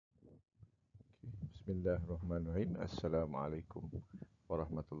Bismillahirrahmanirrahim. Assalamualaikum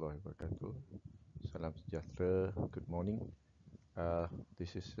warahmatullahi wabarakatuh. Salam sejahtera. Good morning.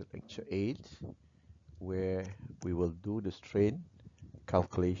 This is lecture 8 where we will do the strain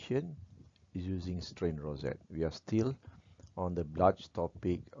calculation using strain rosette. We are still on the large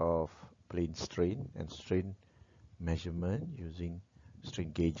topic of plane strain and strain measurement using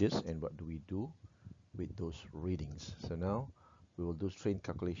strain gauges and what do we do with those readings. So now we will do strain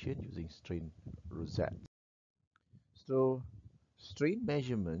calculation using strain rosette. So strain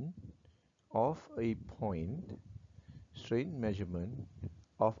measurement of a point, strain measurement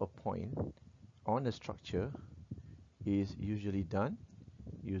of a point on a structure is usually done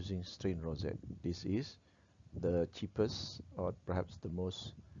using strain rosette. This is the cheapest or perhaps the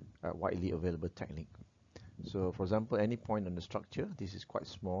most widely available technique. So for example, any point on the structure, this is quite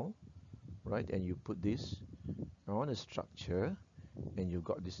small, right? And you put this on a structure and you've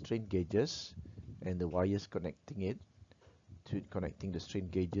got the strain gauges and the wires connecting it to connecting the strain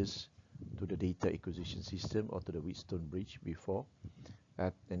gauges to the data acquisition system or to the Wheatstone bridge before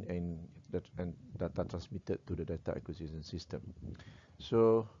and data transmitted to the data acquisition system.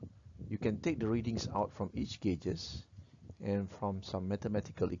 So you can take the readings out from each gauges, and from some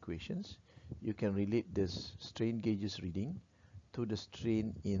mathematical equations you can relate this strain gauges reading to the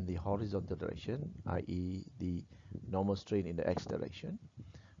strain in the horizontal direction, i.e. the normal strain in the x direction,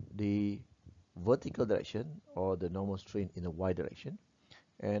 the vertical direction or the normal strain in the y direction,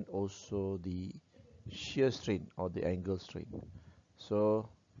 and also the shear strain or the angle strain. So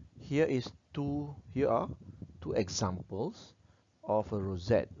here are two examples of a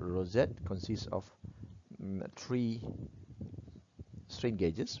rosette. A rosette consists of three strain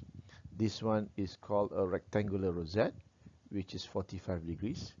gauges. This one is called a rectangular rosette, which is 45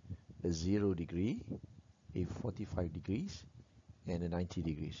 degrees, a 0 degree, a 45 degrees, and a 90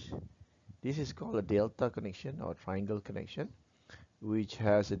 degrees. This is called a delta connection or triangle connection, which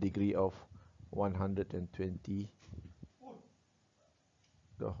has a degree of 120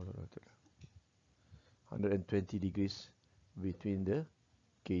 degrees between the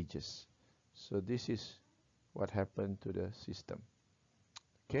gauges. So this is what happened to the system.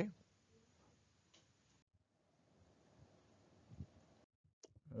 Okay.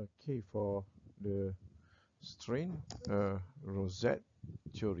 Okay, for the strain rosette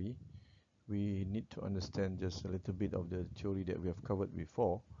theory, we need to understand just a little bit of the theory that we have covered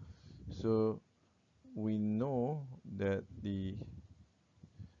before. So we know that the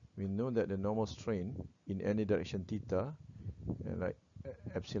normal strain in any direction theta, like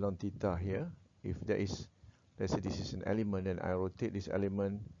epsilon theta here, if there is, let's say this is an element and I rotate this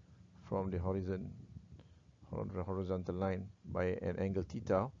element from the horizontal line by an angle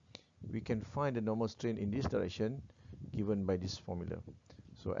theta, we can find the normal strain in this direction given by this formula.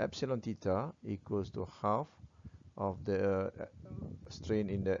 So epsilon theta equals to half of the strain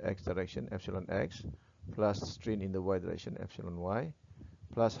in the x direction, epsilon x, plus strain in the y direction, epsilon y,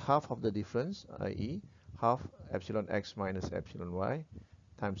 plus half of the difference, i.e. half epsilon x minus epsilon y,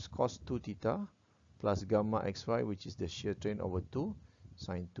 times cos 2 theta, plus gamma xy, which is the shear strain over 2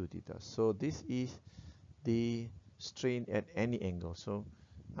 sine 2 theta. So this is the strain at any angle. So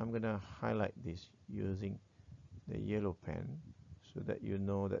I'm going to highlight this using the yellow pen so that you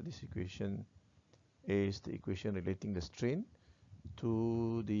know that this equation is the equation relating the strain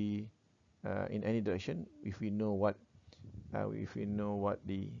to the in any direction if we know what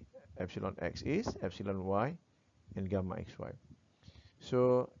the epsilon x is, epsilon y, and gamma xy.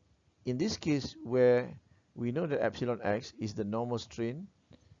 So in this case where we know that epsilon x is the normal strain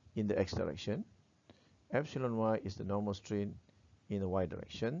in the x direction, epsilon y is the normal strain in the y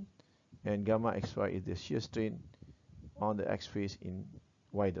direction, and gamma xy is the shear strain on the x face in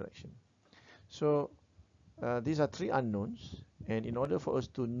y direction. So these are three unknowns, and in order for us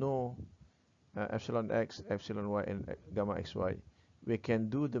to know epsilon x, epsilon y, and gamma xy, we can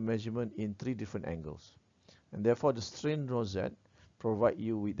do the measurement in three different angles, and therefore the strain rosette provide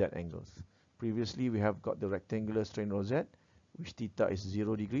you with that angles. Previously we have got the rectangular strain rosette, which theta is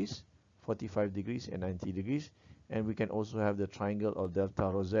 0 degrees, 45 degrees, and 90 degrees, and we can also have the triangle or delta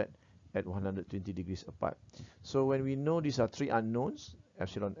rosette at 120 degrees apart. So when we know these are three unknowns,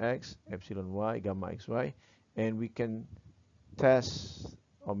 epsilon x, epsilon y, gamma xy, and we can test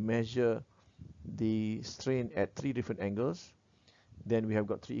or measure the strain at three different angles, then we have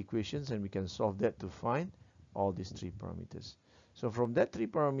got three equations and we can solve that to find all these three parameters. So from that three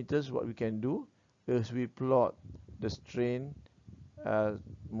parameters, what we can do is we plot the strain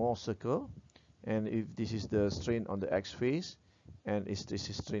Mohr circle, and if this is the strain on the x phase and this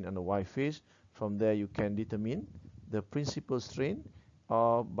is strain on the y phase, from there you can determine the principal strain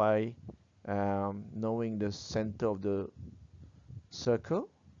by knowing the center of the circle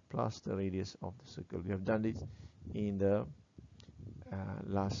plus the radius of the circle. We have done this in the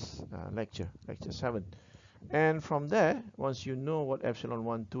last lecture, lecture 7. And from there, once you know what epsilon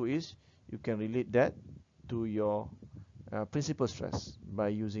 1, 2 is, you can relate that to your principal stress by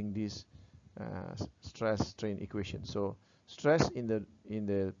using this stress strain equation. So stress in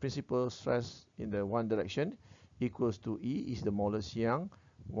the principal stress in the one direction equals to E is the modulus Young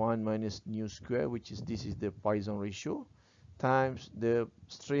 1 minus nu square, which is this is the Poisson ratio, times the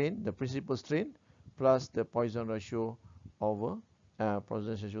strain, the principal strain, plus the Poisson ratio over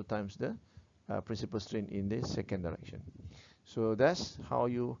Poisson ratio times the principal strain in the second direction. So that's how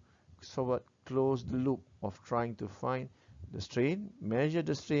you sort of close the loop of trying to find the strain, measure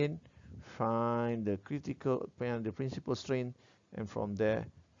the strain, find the principal strain, and from there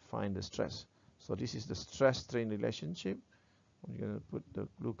find the stress. So this is the stress-strain relationship. I'm going to put the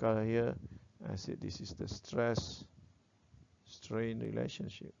blue color here. I said this is the stress-strain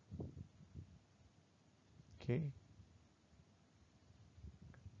relationship. Okay.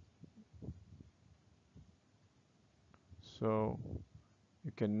 So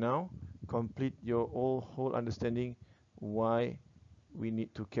you can now complete your whole understanding why we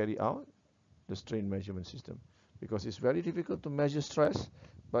need to carry out the strain measurement system, because it's very difficult to measure stress,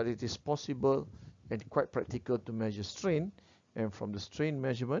 but it is possible and quite practical to measure strain. And from the strain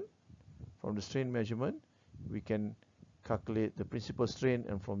measurement, we can calculate the principal strain,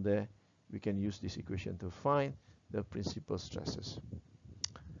 and from there we can use this equation to find the principal stresses.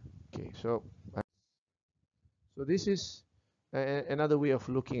 Okay, so this is another way of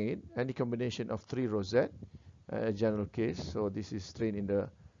looking at it. Any combination of 3 Rosette, a general case. So this is strain in the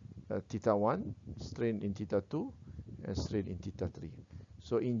theta 1, strain in theta 2, and strain in theta 3.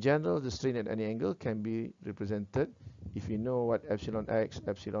 So in general, the strain at any angle can be represented, if you know what epsilon x,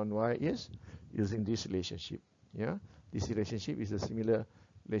 epsilon y is, using this relationship. Yeah, this relationship is a similar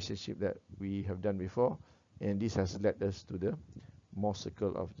relationship that we have done before, and this has led us to the Morse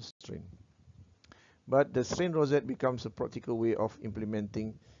circle of the strain. But the strain Rosette becomes a practical way of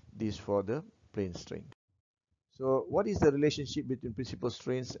implementing this for the plane strain. So what is the relationship between principal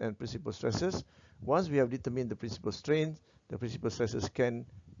strains and principal stresses? Once we have determined the principal strains, the principal stresses can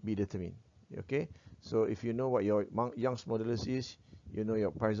be determined. Okay, so if you know what your Young's modulus is, you know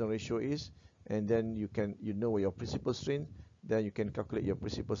your Poisson ratio is, and then you know what your principal strain, then you can calculate your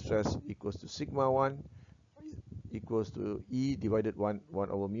principal stress equals to sigma 1 equals to E divided 1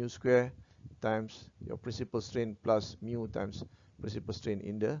 over mu square times your principal strain plus mu times principal strain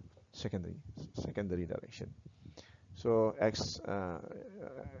in the secondary direction. So epsilon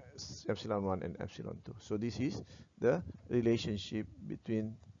 1 and epsilon 2. So this is the relationship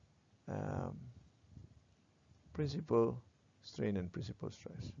between principal strain and principal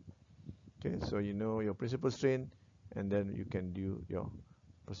stress. Okay, so you know your principal strain, and then you can do your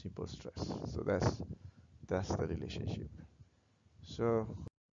principal stress. So that's the relationship. So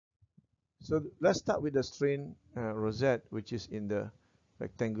let's start with the strain Rosette, which is in the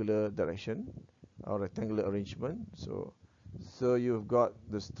rectangular direction or rectangular arrangement. So you've got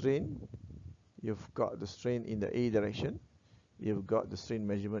the strain in the A direction, you've got the strain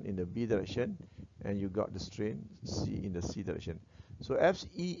measurement in the B direction, and you got the strain C in the C direction. So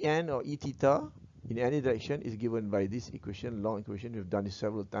Fen or E theta in any direction is given by this equation, long equation. We've done this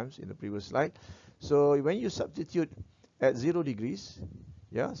several times in the previous slide. So when you substitute at 0 degrees,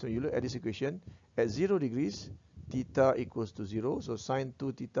 yeah, so you look at this equation, at 0 degrees, theta equals to 0. So sine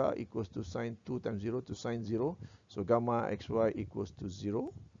 2 theta equals to sine 2 times 0 to sine 0. So gamma xy equals to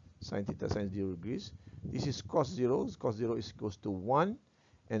 0. Sine theta sine 0 degrees. This is cos 0. Cos 0 is equals to 1.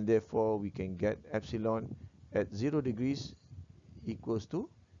 And therefore, we can get epsilon at 0 degrees equals to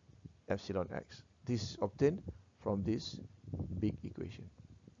epsilon x. This is obtained from this big equation.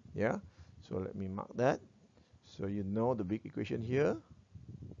 Yeah. So let me mark that. So you know the big equation here.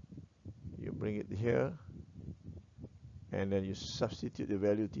 You bring it here. And then you substitute the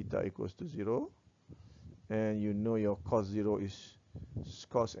value theta equals to 0. And you know your cos 0 is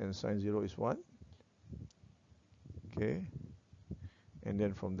cos and sine 0 is 1. Okay. And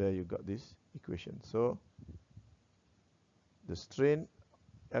then from there you got this equation. So the strain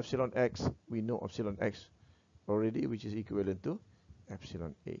epsilon x, we know epsilon x already, which is equivalent to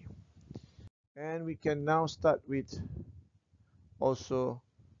epsilon A. And we can now start with also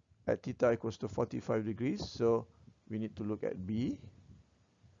at theta equals to 45 degrees. So we need to look at B.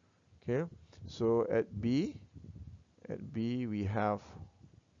 Okay. So at B we have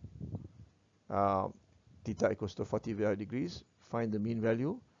theta equals to 45 degrees. Find the mean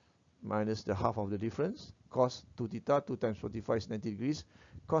value minus the half of the difference. cos 2 theta, 2 times 45 is 90 degrees.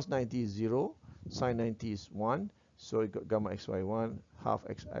 Cos 90 is 0, sin 90 is 1. So we got gamma xy 1, half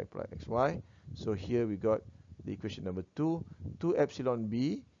xi plus xy. So here we got the equation number 2. 2 epsilon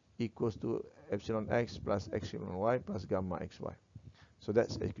b equals to epsilon x plus epsilon y plus gamma xy. So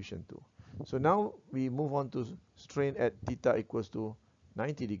that's equation 2. So now we move on to strain at theta equals to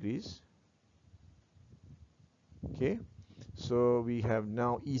 90 degrees. Okay, so we have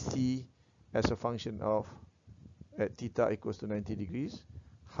now EC as a function of at theta equals to 90 degrees,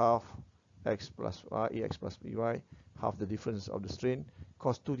 half x plus y, ex plus by, half the difference of the strain.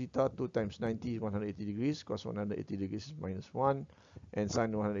 Cos 2 theta, 2 times 90 is 180 degrees, cos 180 degrees is minus 1, and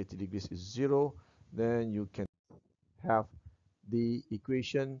sin 180 degrees is 0. Then you can have the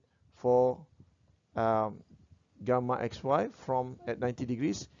equation for gamma xy from at 90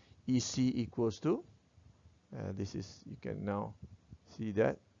 degrees. EC equals to, this is, you can now see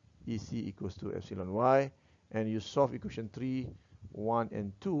that, EC equals to epsilon y, and you solve equation 3, 1,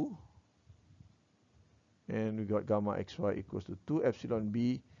 and 2, and we got gamma xy equals to 2 epsilon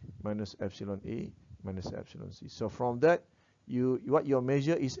b minus epsilon a minus epsilon c. So from that, what your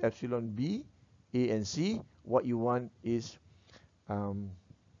measure is epsilon b, a, and c. What you want is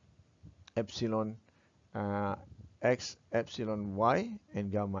epsilon x, epsilon y,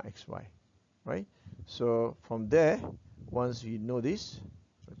 and gamma xy, right? So from there, once we know this,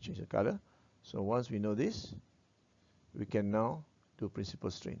 so change the color. So once we know this, we can now do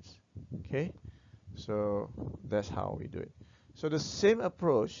principal strains. Okay, so that's how we do it. So the same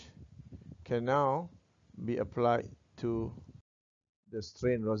approach can now be applied to the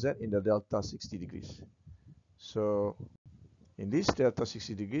strain Rosette in the delta 60 degrees. So in this delta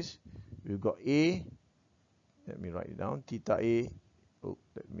 60 degrees, we've got A, let me write it down, theta A, oh,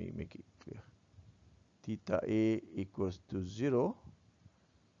 let me make it clear. Theta A equals to 0,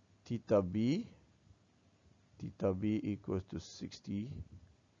 theta B equals to 60,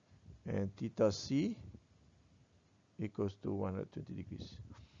 and theta C equals to 120 degrees.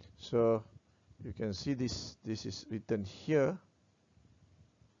 So you can see this is written here.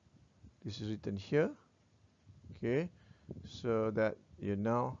 This is written here. Okay, so that you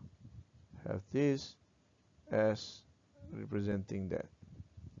now have this as representing that.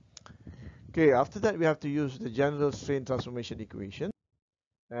 Okay, after that we have to use the general strain transformation equation,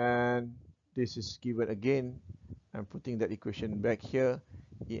 and this is given again. I'm putting that equation back here.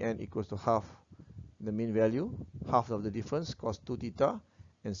 En equals to half the mean value, half of the difference, cos 2 theta,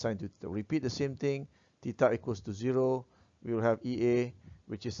 and sin 2 theta. Repeat the same thing. Theta equals to 0. We will have Ea,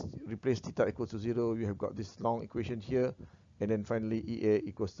 which is replace theta equals to 0. We have got this long equation here, and then finally Ea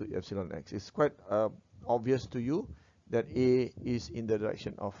equals to epsilon x. It's quite obvious to you that A is in the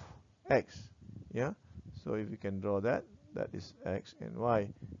direction of x. Yeah. So if you can draw that, that is x and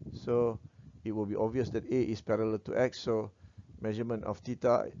y. So it will be obvious that A is parallel to x. So measurement of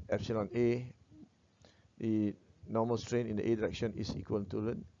theta epsilon A, the normal strain in the A direction is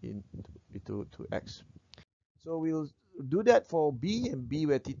equivalent to x. So we'll do that for B, and B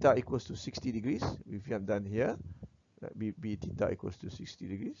where theta equals to 60 degrees. If you have done here, that B theta equals to 60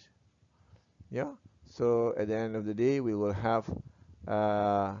 degrees. Yeah. So at the end of the day, we will have,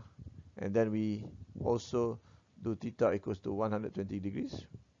 and then we also do theta equals to 120 degrees.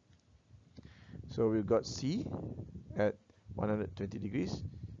 So we've got C at 120 degrees,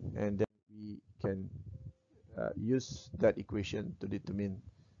 and then we can use that equation to determine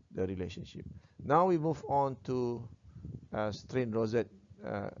the relationship. Now we move on to strain Rosette,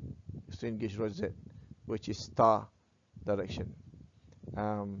 strain gauge Rosette, which is star direction.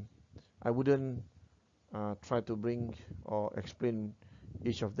 I wouldn't try to bring or explain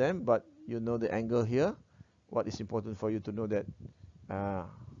each of them, but you know the angle here. What is important for you to know that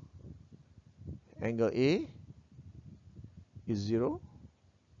angle A is 0,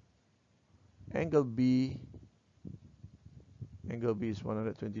 angle B is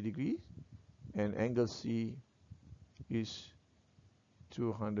 120 degrees, and angle C is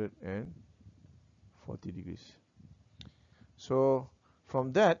 240 degrees. So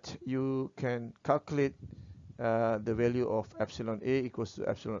from that you can calculate the value of epsilon A equals to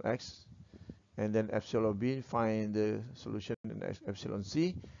epsilon x, and then epsilon B, find the solution in epsilon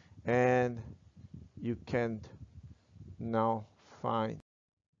C, and you can now find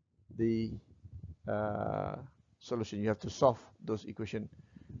the solution. You have to solve those equations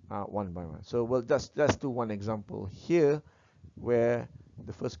one by one. So well, let's do one example here, where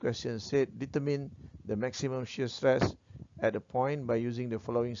the first question said determine the maximum shear stress at a point by using the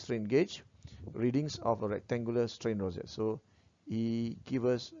following strain gauge readings of a rectangular strain rosette. So he give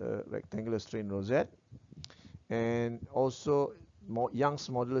us a rectangular strain rosette, and also Young's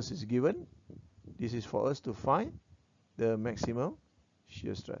modulus is given. This is for us to find the maximum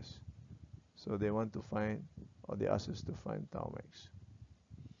shear stress. So they want to find, or they ask us to find tau max.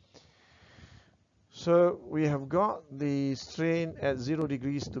 So we have got the strain at 0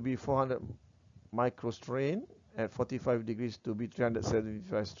 degrees to be 400 microstrain, at 45 degrees to be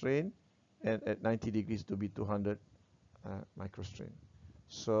 375 strain, and at 90 degrees to be 200 microstrain.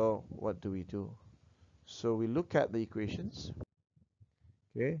 So what do we do? So we look at the equations.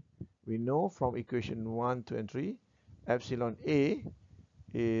 Okay, we know from equation 1, 2, and 3, epsilon A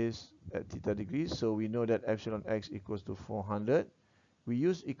is at theta degrees, so we know that epsilon x equals to 400. We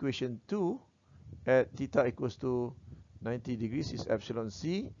use equation 2 at theta equals to 90 degrees is epsilon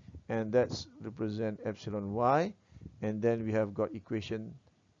c, and that's represent epsilon y. And then we have got equation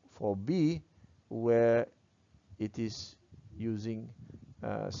for B, where it is using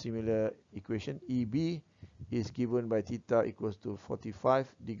similar equation. EB is given by theta equals to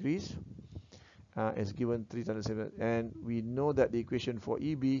 45 degrees. Is given 307, and we know that the equation for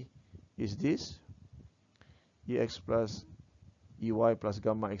EB is this: EX plus EY plus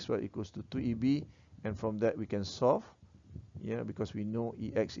gamma XY equals to 2EB, and from that we can solve, yeah, because we know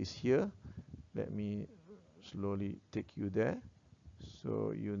EX is here. Let me slowly take you there.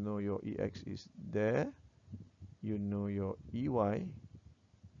 So you know your EX is there, you know your EY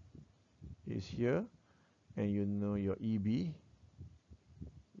is here, and you know your EB.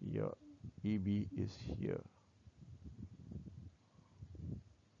 Your EB is here.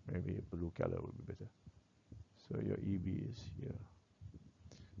 Maybe a blue color would be better. So your EB is here.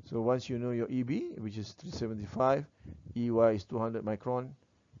 So once you know your EB, which is 375, EY is 200 micron,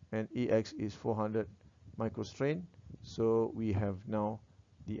 and EX is 400 microstrain, so we have now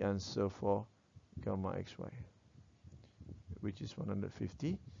the answer for gamma XY, which is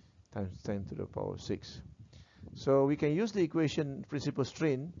 150 times 10 to the power 6. So we can use the equation principal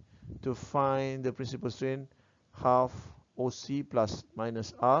strain to find the principal strain, half OC plus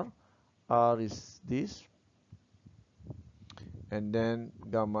minus R. R is this, and then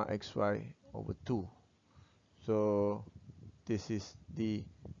gamma XY over 2. So this is the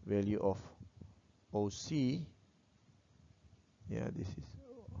value of OC. Yeah, this is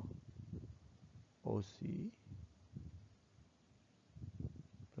OC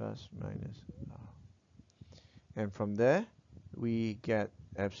plus minus R. And from there, we get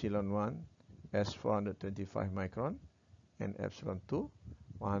epsilon 1 as 425 micron and epsilon 2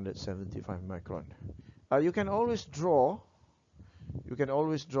 175 micron. You can always draw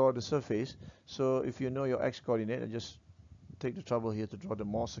the surface. So if you know your x coordinate, and just take the trouble here to draw the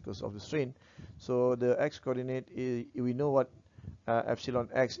Morse circles of the strain. So the x coordinate is, we know what epsilon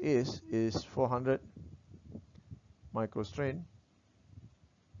x is 400 microstrain,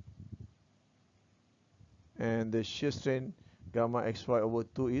 and the shear strain gamma xy over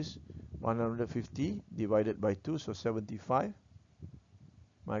 2 is 150 divided by 2, so 75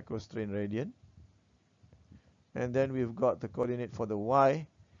 microstrain radian. And then we've got the coordinate for the y.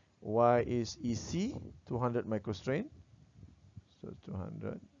 Y is EC, 200 microstrain, so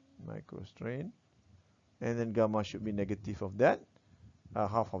 200 microstrain, and then gamma should be negative of that,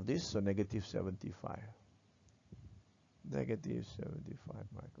 half of this, so negative 75. Negative 75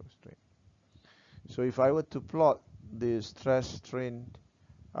 microstrain. So if I were to plot the stress strain,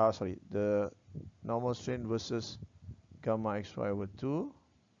 the normal strain versus gamma xy over 2,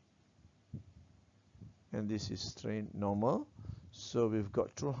 and this is strain normal. So we've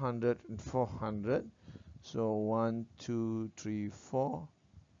got 200 and 400. So 1, 2, 3, 4,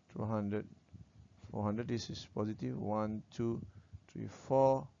 200, 400. This is positive. 1, 2, 3,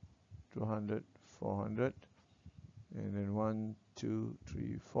 4, 200, 400. And then 1, 2,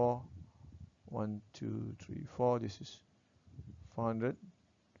 3, 4, 1, 2, 3, 4. This is 400.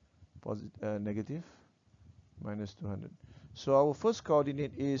 Positive, negative, minus 200. So our first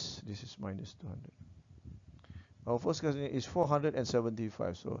coordinate is, this is minus 200. Our first coordinate is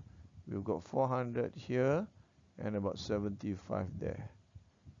 475. So we've got 400 here and about 75 there.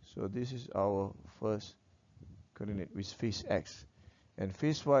 So this is our first coordinate with face x. And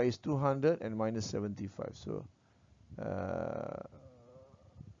face y is 200 and minus 75. So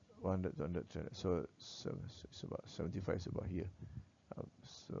 100, 200, 200. So it's about 75 is about here.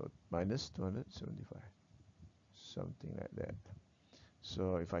 So minus 275. Something like that.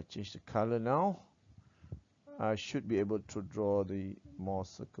 So if I change the color now, I should be able to draw the Morse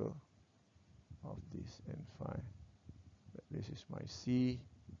circle of this and find that this is my C,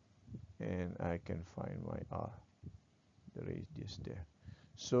 and I can find my R, the radius there.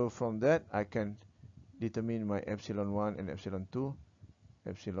 So from that I can determine my epsilon 1 and epsilon 2.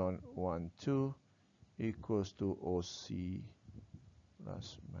 Epsilon 1, 2 equals to OC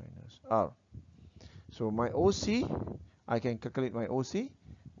plus minus R. So my OC, I can calculate my OC.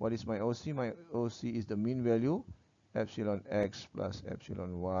 What is my OC? My OC is the mean value, epsilon x plus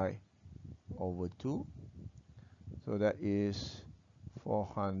epsilon y over 2. So that is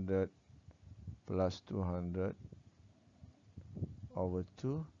 400 plus 200 over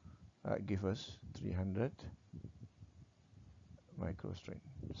 2. That gives us 300 microstrain.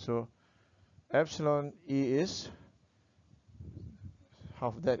 So epsilon E is,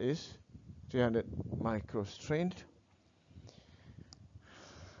 half of that is 300 microstrain.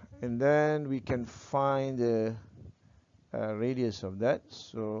 And then we can find the radius of that.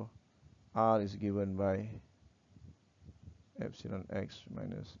 So R is given by epsilon x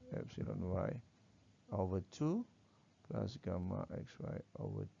minus epsilon y over 2 plus gamma xy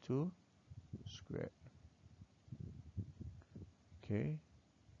over 2 squared. Okay,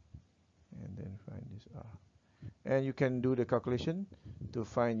 and then find this R. And you can do the calculation to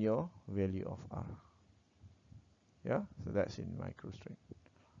find your value of R. Yeah, so that's in microstrain.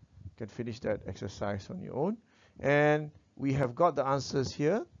 You can finish that exercise on your own. And we have got the answers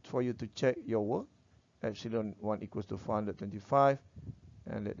here for you to check your work. Epsilon 1 equals to 425,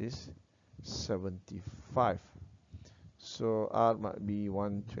 and that is 75. So R might be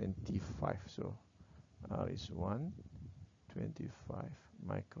 125. So R is 125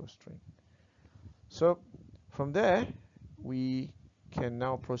 microstrain. So from there, we can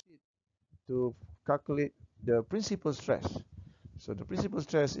now proceed to calculate the principal stress. So the principal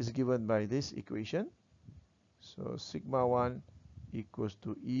stress is given by this equation. So sigma 1 equals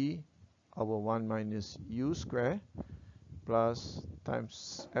to E over 1 minus U square plus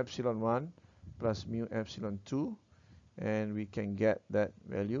times epsilon 1 plus mu epsilon 2. And we can get that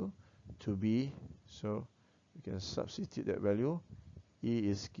value to be, so we can substitute that value. E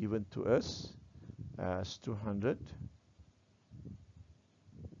is given to us as 200,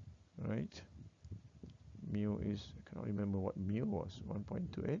 right? Mu is, I cannot remember what mu was,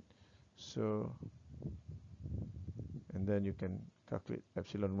 1.28. So, and then you can calculate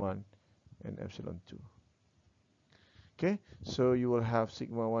epsilon 1 and epsilon 2. Okay, so you will have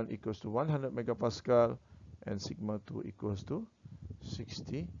sigma 1 equals to 100 megapascal and sigma 2 equals to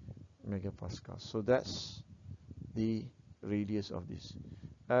 60 megapascal. So that's the radius of this.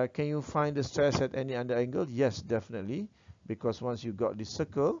 Can you find the stress at any other angle? Yes, definitely, because once you got this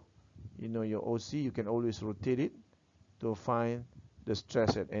circle, you know your OC, you can always rotate it to find the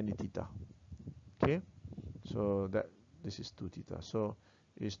stress at any theta. Okay, so that this is 2 theta, so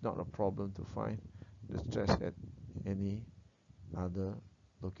it's not a problem to find the stress at any other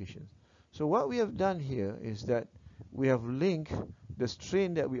locations. So what we have done here is that we have linked the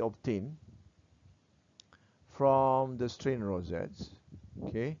strain that we obtain from the strain rosettes,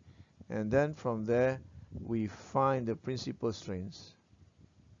 okay, and then from there we find the principal strains,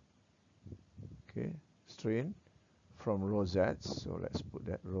 okay, strain from rosettes. So let's put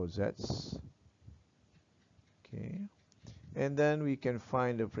that rosettes, okay, and then we can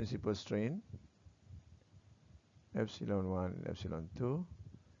find the principal strain epsilon 1 and epsilon 2,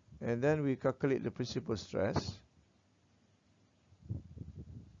 and then we calculate the principal stress,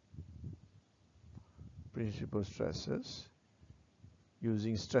 principal stresses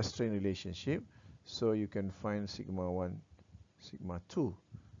using stress strain relationship. So you can find sigma 1, sigma 2.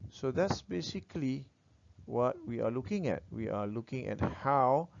 So that's basically what we are looking at. We are looking at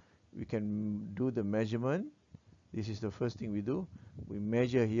how we can do the measurement. This is the first thing we do. We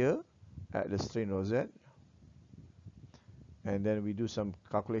measure here at the strain rosette, and then we do some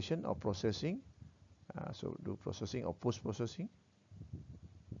calculation or processing. So do processing or post-processing,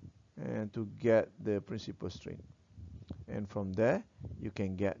 and to get the principal strain. And from there, you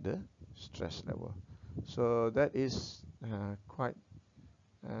can get the stress level. So that is quite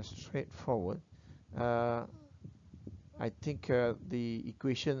straightforward. I think the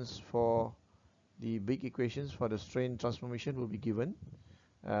equations for the big equations for the strain transformation will be given.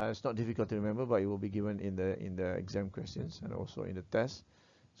 It's not difficult to remember, but it will be given in the exam questions and also in the test,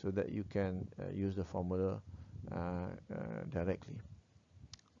 so that you can use the formula directly.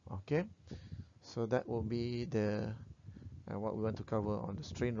 Okay, so that will be the what we want to cover on the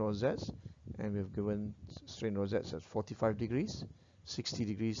strain rosettes, and we've given strain rosettes at 45 degrees, 60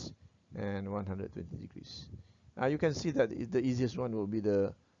 degrees, and 120 degrees. You can see that the easiest one will be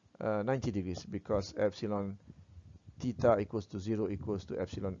the 90 degrees, because epsilon theta equals to 0 equals to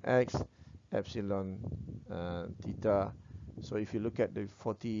epsilon x, epsilon theta. So if you look at the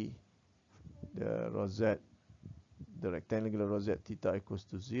rosette, the rectangular rosette, theta equals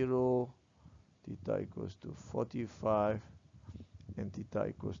to 0, theta equals to 45, and theta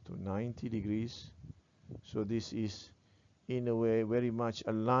equals to 90 degrees. So this is in a way very much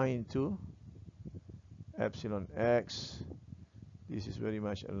aligned to epsilon x, this is very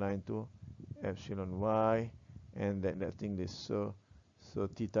much aligned to epsilon y, and that thing is so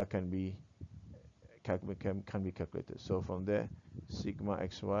theta can be calculated. So from there, sigma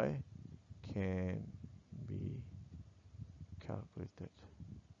xy can be calculated.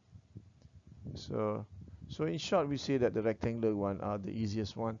 So in short, we say that the rectangular one are the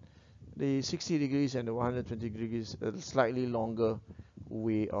easiest one. The 60 degrees and the 120 degrees a slightly longer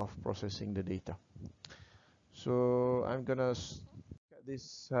way of processing the data. So I'm gonna at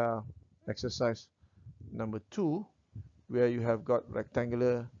this exercise number 2, where you have got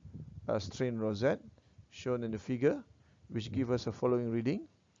rectangular strain rosette shown in the figure, which give us a following reading.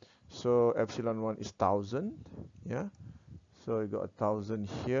 So epsilon 1 is 1000, yeah. So you got 1000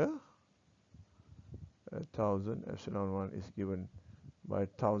 here. 1000, epsilon 1 is given by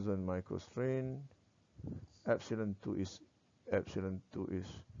 1000 microstrain. Epsilon 2 is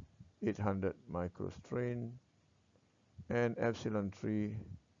 800 microstrain, and epsilon 3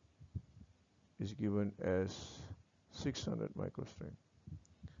 is given as 600 microstrain.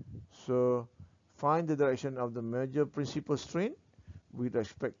 So find the direction of the major principal strain with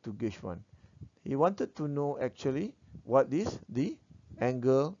respect to gauge 1. He wanted to know actually what is the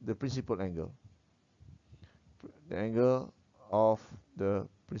angle, the principal angle, the angle of the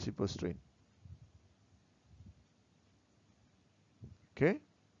principal strain. Okay,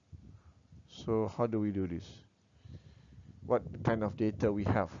 so how do we do this? What kind of data we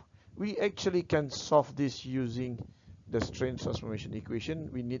have? We actually can solve this using the strain transformation equation.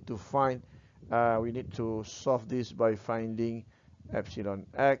 We need to solve this by finding epsilon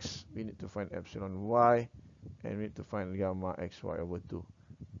x, we need to find epsilon y, and we need to find gamma xy over 2.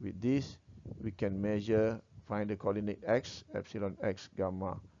 With this, we can find the coordinate x, epsilon x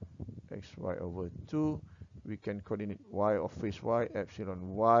gamma xy over 2. We can coordinate y of phase y,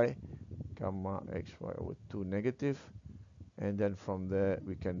 epsilon y gamma xy over 2 negative. And then from there,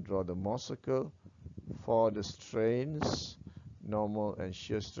 we can draw the Morse circle for the strains, normal and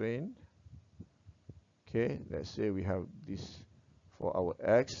shear strain. Okay, let's say we have this for our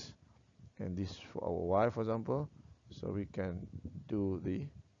x and this for our y, for example. So we can do the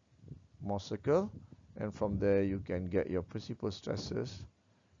Morse circle, and from there you can get your principal stresses.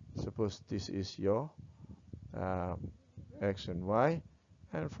 Suppose this is your x and y,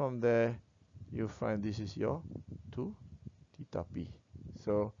 and from there you find this is your 2 theta p.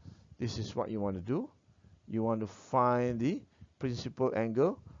 So this is what you want to do. You want to find the principal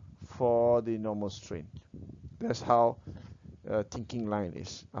angle for the normal strain. That's how thinking line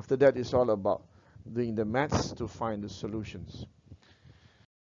is. After that, it's all about doing the maths to find the solutions.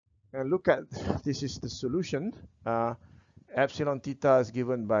 And look at, this is the solution. Epsilon theta is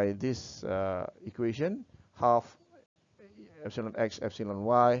given by this equation, half epsilon x epsilon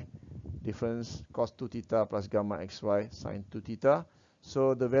y, difference cos 2 theta plus gamma xy sine 2 theta.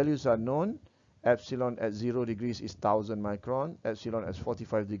 So the values are known. Epsilon at 0 degrees is 1000 micron, epsilon at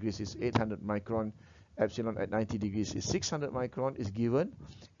 45 degrees is 800 micron, epsilon at 90 degrees is 600 micron is given,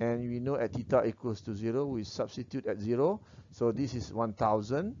 and we know at theta equals to 0, we substitute at 0. So this is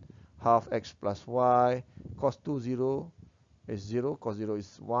 1000, half x plus y, cos 2 0 is 0, cos 0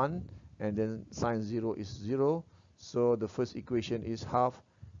 is 1, and then sine 0 is 0. So the first equation is half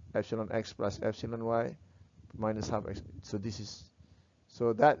epsilon x plus epsilon y minus half x.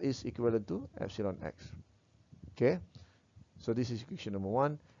 So that is equivalent to epsilon x. Okay, so this is equation number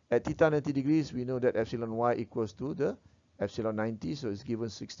 1. At theta 90 degrees, we know that epsilon y equals to the epsilon 90, so it's given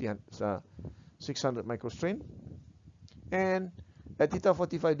 600 microstrain. And at theta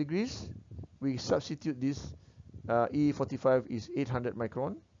 45 degrees, we substitute this. E45 is 800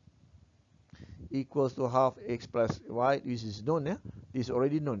 micron, equals to half x plus y. This is known, yeah? This is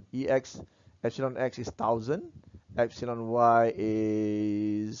already known. Ex epsilon x is 1000, epsilon y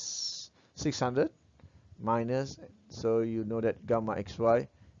is 600 minus, so you know that gamma xy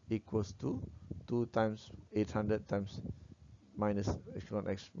equals to 2 times 800 times minus epsilon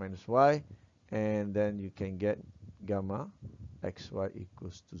x minus y, and then you can get gamma xy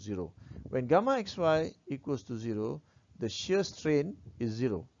equals to 0. When gamma xy equals to 0, the shear strain is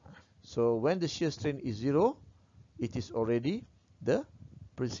 0. So when the shear strain is 0, it is already the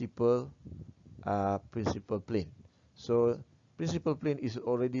principal plane. So principal plane is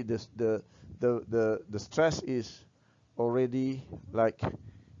already the stress is already, like,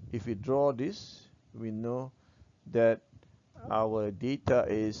 if we draw this, we know that our data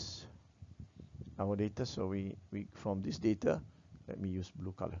is so we from this data, let me use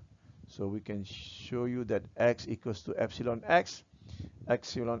blue color, so we can show you that x equals to epsilon x.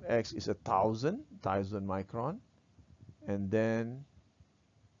 Epsilon x is 1000 micron, and then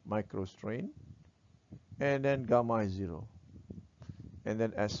microstrain, and then gamma is 0. And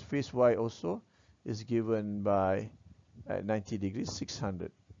then as phase Y also is given by at 90 degrees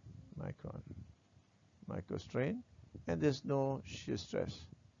 600 microstrain, and there's no shear stress.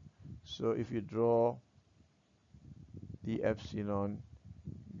 So if you draw the epsilon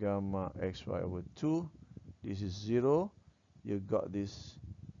gamma xy over 2, this is 0. You got this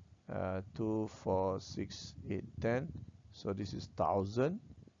 2, 4, 6, 8, 10. So this is 1000.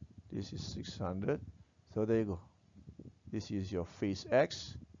 This is 600. So there you go. This is your phase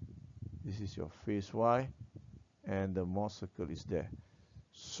X. This is your phase Y. And the Morse circle is there.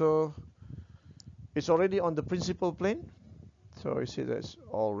 So it's already on the principal plane. So you see that's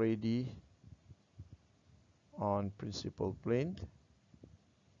already on principal plane.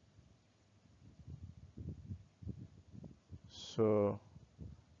 So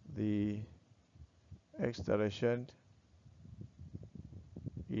the x direction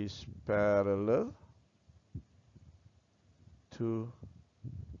is parallel to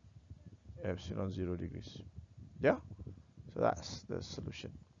epsilon 0 degrees. Yeah, so that's the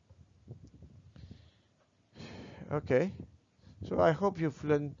solution. Okay, so I hope you've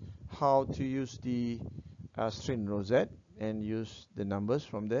learned how to use the strain rosette and use the numbers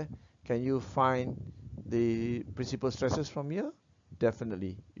from there. Can you find the principal stresses from here?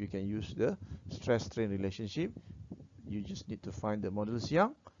 Definitely, you can use the stress-strain relationship. You just need to find the modulus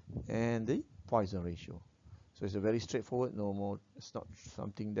Young and the Poisson ratio. So it's a very straightforward, no more. It's not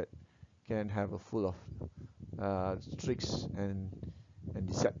something that can have a full of tricks and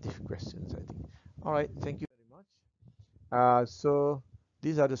deceptive questions, I think. All right, thank you very much. So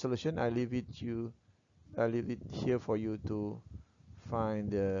these are the solution. I leave it here for you to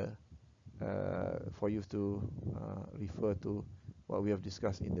find for you to refer to what we have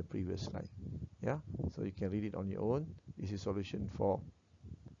discussed in the previous slide. Yeah, so you can read it on your own. This is solution for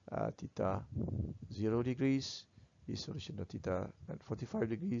theta 0 degrees. This solution of theta at 45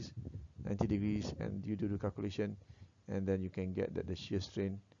 degrees, 90 degrees, and you do the calculation, and then you can get that the shear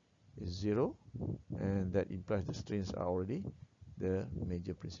strain is 0, and that implies the strains are already the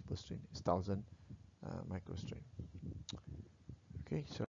major principal strain. It's 1000 microstrain. Okay, so